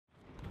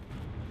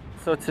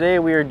So today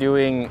we are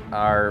doing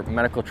our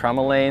medical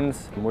trauma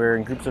lanes. We're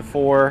in groups of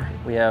 4.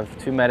 We have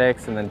 2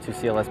 medics and then 2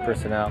 CLS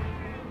personnel.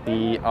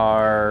 We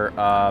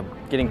are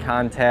getting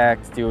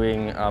contact,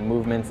 doing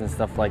movements and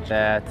stuff like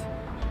that.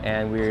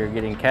 And we're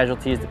getting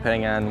casualties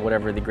depending on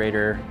whatever the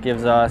grader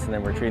gives us, and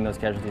then we're treating those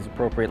casualties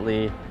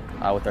appropriately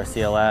with our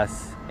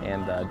CLS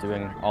and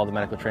doing all the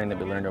medical training that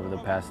we learned over the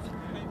past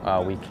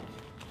week.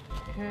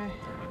 Okay.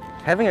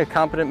 Having a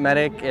competent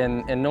medic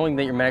and knowing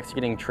that your medic's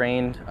getting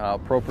trained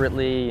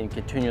appropriately and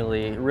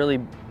continually really,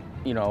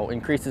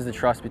 increases the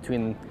trust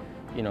between,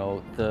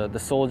 the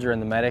soldier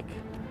and the medic.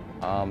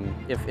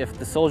 If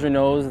the soldier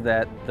knows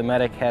that the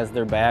medic has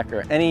their back,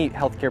 or any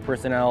healthcare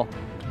personnel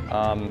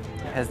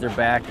has their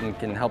back and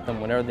can help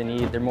them whenever they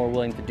need, they're more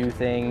willing to do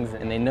things,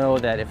 and they know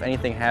that if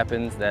anything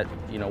happens that,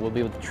 we'll be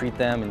able to treat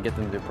them and get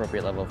them the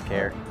appropriate level of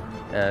care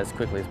as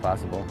quickly as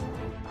possible.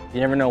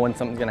 You never know when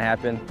something's going to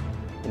happen.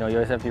 You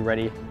always have to be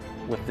ready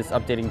with this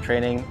updating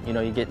training.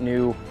 You get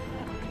new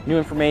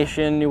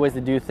information, new ways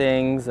to do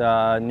things,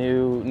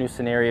 new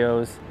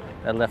scenarios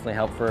that'll definitely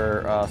help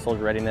for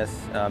soldier readiness,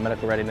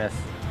 medical readiness,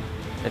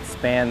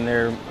 expand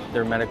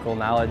their medical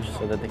knowledge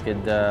so that they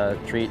could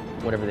treat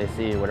whatever they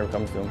see, whatever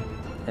comes to them.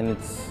 And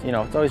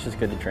it's always just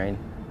good to train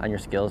on your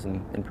skills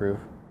and improve.